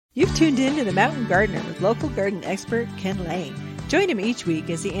You've tuned in to The Mountain Gardener with local garden expert Ken Lane. Join him each week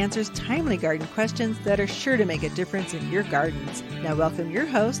as he answers timely garden questions that are sure to make a difference in your gardens. Now welcome your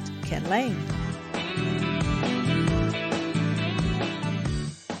host, Ken Lane.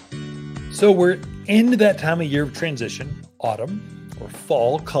 So we're into that time of year of transition, autumn or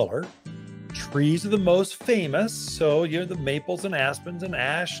fall color. Trees are the most famous. So, the maples and aspens and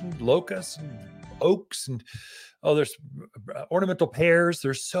ash and locusts and oaks and there's ornamental pears.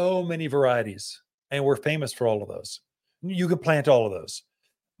 There's so many varieties, and we're famous for all of those. You can plant all of those.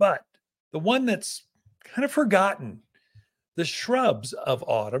 But the one that's kind of forgotten, the shrubs of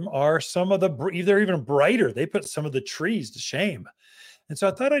autumn are some of they're even brighter. They put some of the trees to shame. And so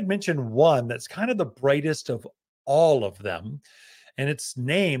I thought I'd mention one that's kind of the brightest of all of them. And its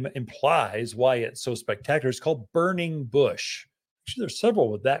name implies why it's so spectacular. It's called burning bush. Actually, there's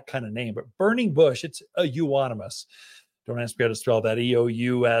several with that kind of name, but burning bush, it's a euonymus. Don't ask me how to spell that.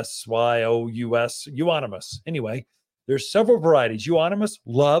 Eusyous, euonymus. Anyway, there's several varieties. Euonymus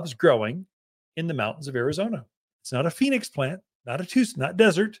loves growing in the mountains of Arizona. It's not a phoenix plant, not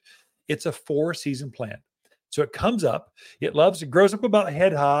desert. It's a 4-season plant. So it comes up, it grows up about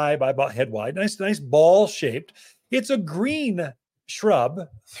head high by about head wide, nice ball shaped. It's a green shrub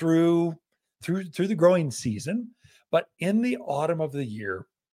through the growing season. But in the autumn of the year,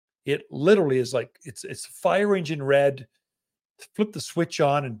 it literally is like it's fire engine red. Flip the switch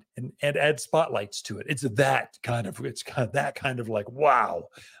on and add spotlights to it. It's kind of that kind of like, wow,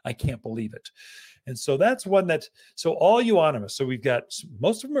 I can't believe it. And so that's one so all euonymus. So we've got,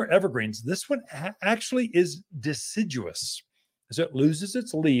 most of them are evergreens. This one actually is deciduous. So it loses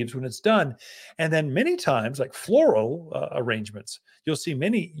its leaves when it's done. And then many times, like floral arrangements, you'll see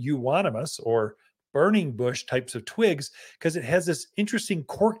many euonymus or burning bush types of twigs because it has this interesting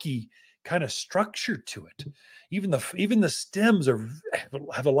quirky kind of structure to it. Even the stems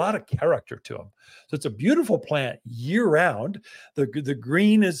have a lot of character to them. So it's a beautiful plant year round. The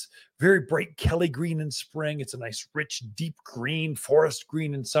green is very bright Kelly green in spring. It's a nice rich deep green, forest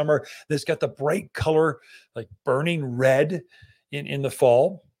green in summer. That's got the bright color like burning red in the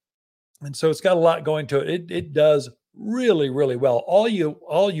fall. And so it's got a lot going to it. It does really, really well. All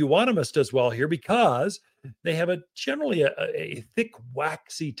euonymus does well here because they have generally a thick,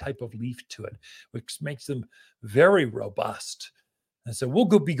 waxy type of leaf to it, which makes them very robust. And so we'll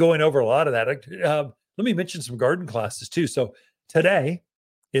be going over a lot of that. Let me mention some garden classes too. So today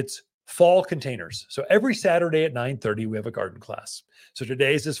it's fall containers. So every Saturday at 9:30, we have a garden class. So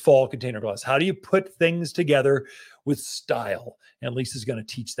today's this fall container class. How do you put things together with style? And Lisa's going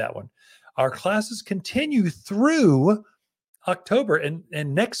to teach that one. Our classes continue through October, and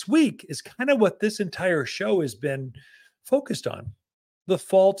next week is kind of what this entire show has been focused on, the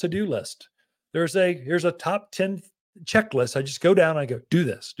fall to-do list. Here's a top 10 checklist. I just go down and I go, do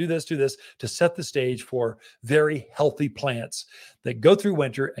this to set the stage for very healthy plants that go through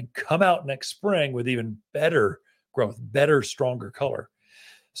winter and come out next spring with even better growth, better, stronger color.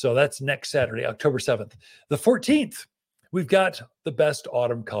 So that's next Saturday, October 7th. The 14th, we've got the best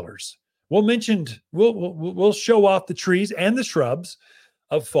autumn colors. We'll show off the trees and the shrubs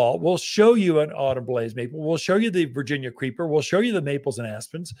of fall. We'll show you an autumn blaze maple. We'll show you the Virginia creeper. We'll show you the maples and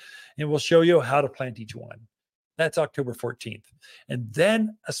aspens, and we'll show you how to plant each one. That's October 14th. And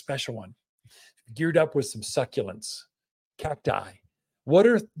then a special one geared up with some succulents, cacti. What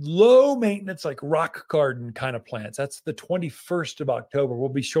are low maintenance, like rock garden kind of plants? That's the 21st of October. We'll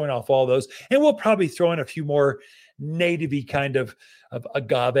be showing off all those, and we'll probably throw in a few more native-y kind of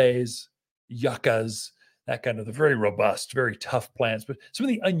agaves, yuccas, that kind of the very robust, very tough plants, but some of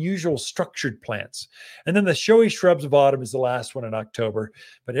the unusual structured plants. And then the showy shrubs of autumn is the last one in October.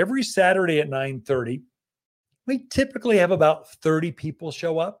 But every Saturday at 9:30, we typically have about 30 people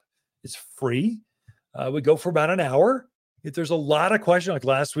show up. It's free. We go for about an hour. If there's a lot of questions, like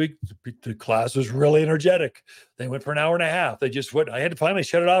last week, the class was really energetic. They went for an hour and a half. I had to finally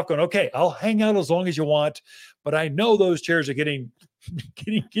shut it off going, okay, I'll hang out as long as you want, but I know those chairs are getting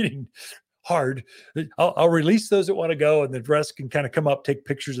hard. I'll release those that want to go, and the rest can kind of come up, take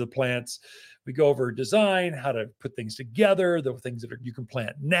pictures of the plants. We go over design, how to put things together, the things that you can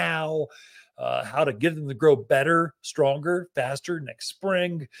plant now, how to get them to grow better, stronger, faster next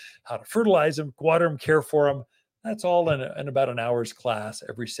spring, how to fertilize them, water them, care for them. That's all in about an hour's class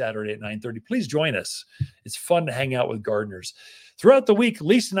every Saturday at 9:30. Please join us. It's fun to hang out with gardeners. Throughout the week,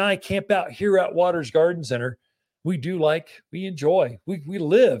 Lisa and I camp out here at Waters Garden Center. We enjoy, we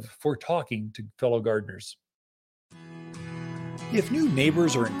live for talking to fellow gardeners. If new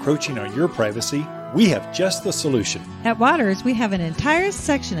neighbors are encroaching on your privacy, we have just the solution. At Waters, we have an entire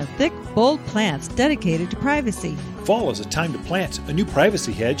section of thick, bold plants dedicated to privacy. Fall is a time to plant a new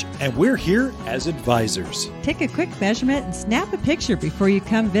privacy hedge, and we're here as advisors. Take a quick measurement and snap a picture before you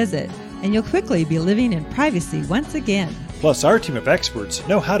come visit, and you'll quickly be living in privacy once again. Plus, our team of experts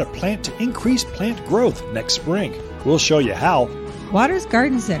know how to plant to increase plant growth next spring. We'll show you how. Waters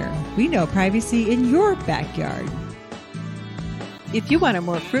Garden Center. We know privacy in your backyard. If you want a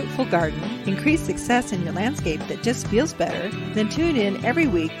more fruitful garden, increase success in your landscape that just feels better, then tune in every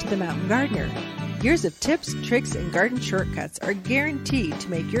week to The Mountain Gardener. Years of tips, tricks, and garden shortcuts are guaranteed to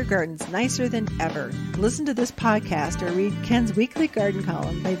make your gardens nicer than ever. Listen to this podcast or read Ken's weekly garden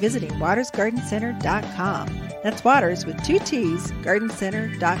column by visiting watersgardencenter.com. That's Waters with 2 T's,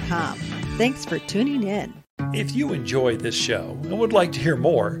 gardencenter.com. Thanks for tuning in. If you enjoy this show and would like to hear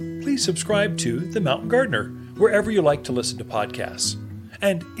more, please subscribe to The Mountain Gardener, wherever you like to listen to podcasts.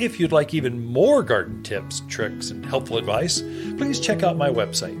 And if you'd like even more garden tips, tricks, and helpful advice, please check out my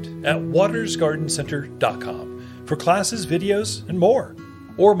website at watersgardencenter.com for classes, videos, and more,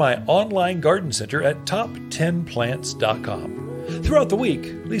 or my online garden center at top10plants.com. Throughout the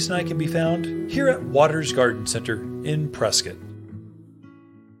week, Lisa and I can be found here at Waters Garden Center in Prescott.